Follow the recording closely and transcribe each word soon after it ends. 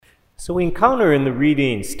So we encounter in the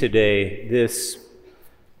readings today this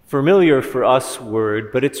familiar for us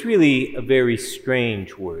word, but it's really a very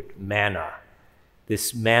strange word, manna.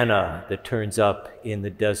 This manna that turns up in the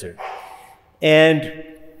desert. And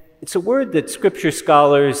it's a word that scripture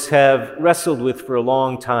scholars have wrestled with for a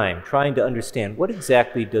long time, trying to understand what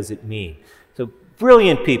exactly does it mean. So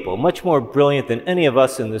brilliant people, much more brilliant than any of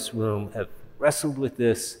us in this room, have wrestled with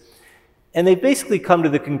this. And they've basically come to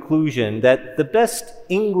the conclusion that the best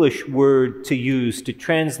English word to use to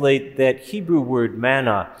translate that Hebrew word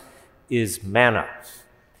manna is manna.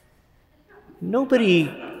 Nobody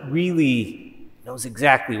really knows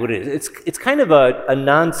exactly what it is. It's kind of a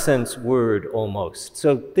nonsense word almost.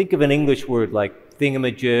 So think of an English word like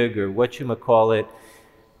thingamajig or whatchamacallit.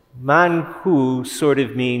 Manhu sort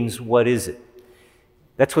of means what is it?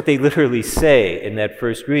 That's what they literally say in that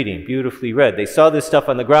first reading, beautifully read. They saw this stuff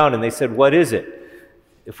on the ground and they said, what is it?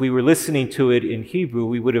 If we were listening to it in Hebrew,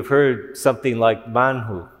 we would have heard something like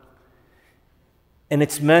manhu. And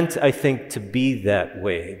it's meant, I think, to be that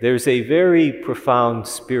way. There's a very profound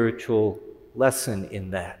spiritual lesson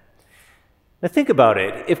in that. Now think about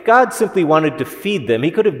it. If God simply wanted to feed them,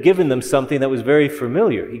 he could have given them something that was very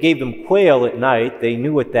familiar. He gave them quail at night. They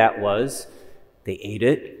knew what that was. They ate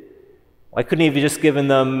it. Why couldn't he have just given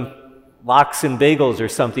them lox and bagels or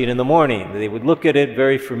something in the morning? They would look at it,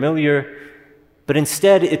 very familiar. But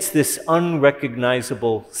instead, it's this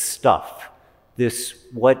unrecognizable stuff. This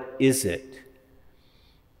what is it?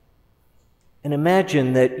 And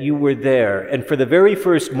imagine that you were there, and for the very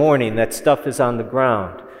first morning that stuff is on the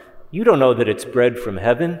ground. You don't know that it's bread from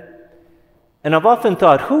heaven. And I've often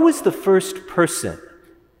thought, who was the first person?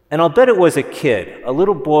 And I'll bet it was a kid, a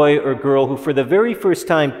little boy or girl who for the very first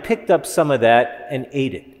time picked up some of that and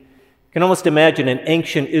ate it. You can almost imagine an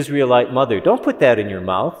ancient Israelite mother. Don't put that in your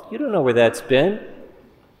mouth. You don't know where that's been.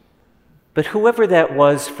 But whoever that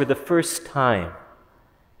was for the first time,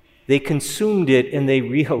 they consumed it and they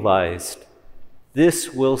realized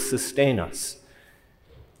this will sustain us.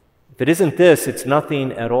 If it isn't this, it's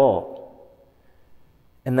nothing at all.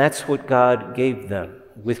 And that's what God gave them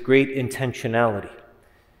with great intentionality.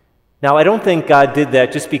 Now, I don't think God did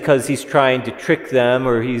that just because he's trying to trick them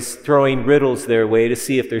or he's throwing riddles their way to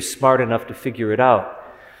see if they're smart enough to figure it out.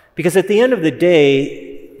 Because at the end of the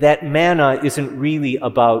day, that manna isn't really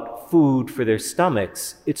about food for their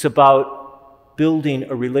stomachs. It's about building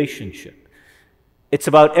a relationship. It's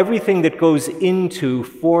about everything that goes into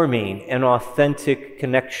forming an authentic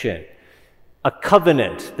connection, a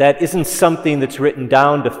covenant that isn't something that's written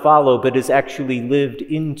down to follow, but is actually lived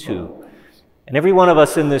into. And every one of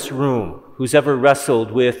us in this room who's ever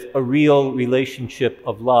wrestled with a real relationship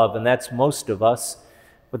of love, and that's most of us,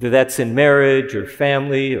 whether that's in marriage or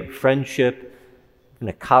family or friendship, and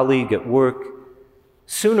a colleague at work,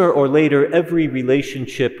 sooner or later, every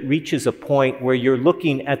relationship reaches a point where you're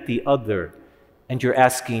looking at the other and you're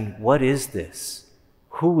asking, what is this?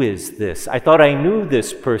 Who is this? I thought I knew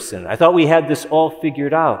this person. I thought we had this all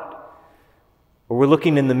figured out. Or we're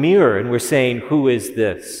looking in the mirror and we're saying, who is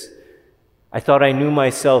this? I thought I knew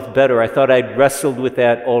myself better. I thought I'd wrestled with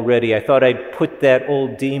that already. I thought I'd put that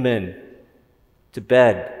old demon to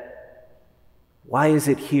bed. Why is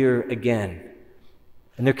it here again?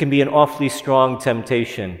 And there can be an awfully strong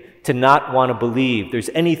temptation to not want to believe there's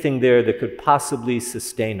anything there that could possibly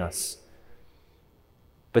sustain us.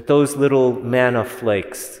 But those little manna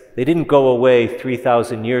flakes, they didn't go away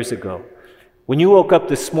 3,000 years ago. When you woke up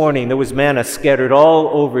this morning, there was manna scattered all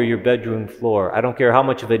over your bedroom floor. I don't care how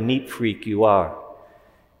much of a neat freak you are.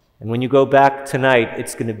 And when you go back tonight,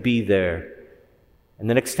 it's going to be there. And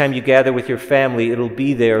the next time you gather with your family, it'll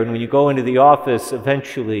be there. And when you go into the office,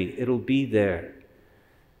 eventually, it'll be there.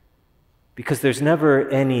 Because there's never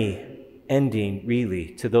any ending,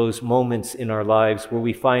 really, to those moments in our lives where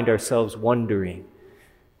we find ourselves wondering,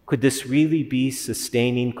 could this really be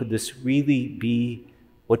sustaining? Could this really be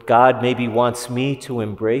what God maybe wants me to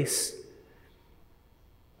embrace?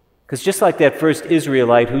 Because just like that first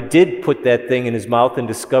Israelite who did put that thing in his mouth and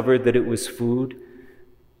discovered that it was food,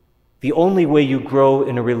 the only way you grow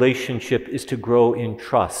in a relationship is to grow in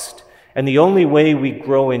trust. And the only way we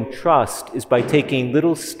grow in trust is by taking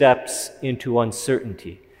little steps into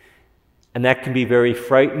uncertainty. And that can be very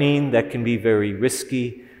frightening, that can be very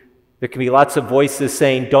risky. There can be lots of voices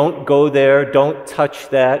saying, don't go there, don't touch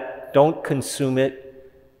that, don't consume it.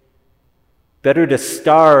 Better to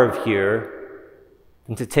starve here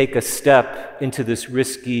than to take a step into this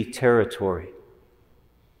risky territory.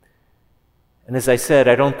 And as I said,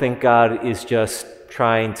 I don't think God is just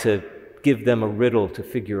trying to give them a riddle to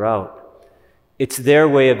figure out. It's their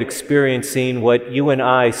way of experiencing what you and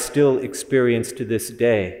I still experience to this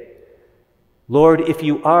day. Lord, if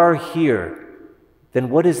you are here, then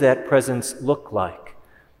what does that presence look like?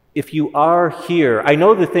 If you are here, I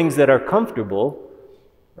know the things that are comfortable,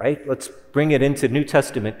 right? Let's bring it into New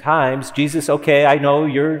Testament times. Jesus, okay, I know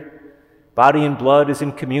your body and blood is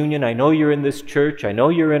in communion. I know you're in this church. I know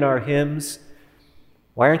you're in our hymns.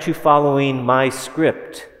 Why aren't you following my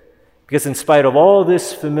script? Because in spite of all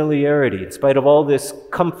this familiarity, in spite of all this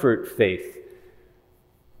comfort faith,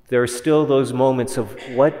 there are still those moments of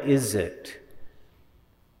what is it?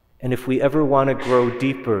 And if we ever want to grow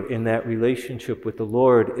deeper in that relationship with the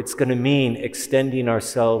Lord, it's going to mean extending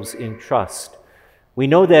ourselves in trust. We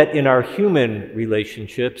know that in our human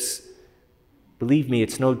relationships, believe me,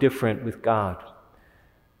 it's no different with God.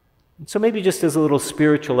 And so maybe just as a little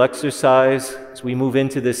spiritual exercise, as we move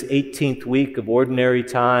into this 18th week of ordinary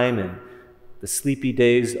time and the sleepy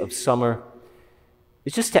days of summer,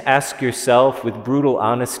 is just to ask yourself with brutal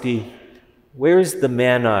honesty, where's the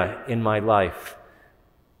manna in my life?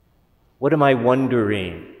 What am I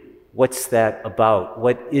wondering? What's that about?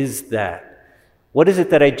 What is that? What is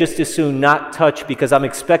it that I just as soon not touch because I'm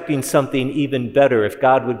expecting something even better if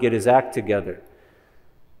God would get his act together?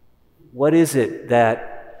 What is it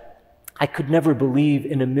that I could never believe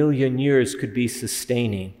in a million years could be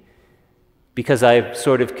sustaining because I've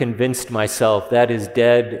sort of convinced myself that is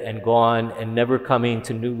dead and gone and never coming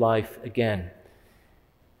to new life again?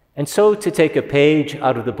 And so to take a page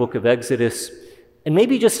out of the book of Exodus, and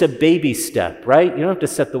maybe just a baby step, right? You don't have to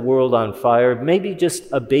set the world on fire. Maybe just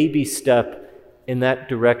a baby step in that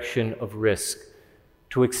direction of risk,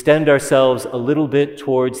 to extend ourselves a little bit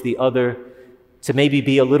towards the other, to maybe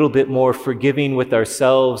be a little bit more forgiving with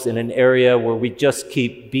ourselves in an area where we just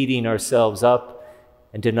keep beating ourselves up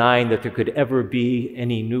and denying that there could ever be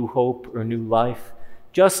any new hope or new life.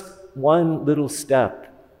 Just one little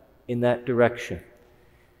step in that direction.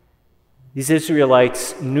 These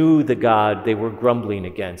Israelites knew the God they were grumbling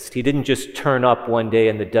against. He didn't just turn up one day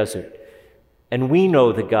in the desert. And we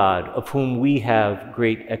know the God of whom we have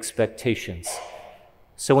great expectations.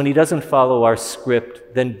 So when he doesn't follow our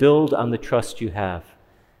script, then build on the trust you have.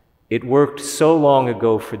 It worked so long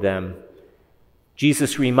ago for them.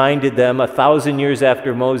 Jesus reminded them 1,000 years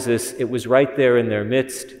after Moses, it was right there in their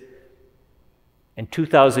midst. And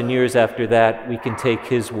 2,000 years after that, we can take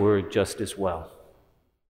his word just as well.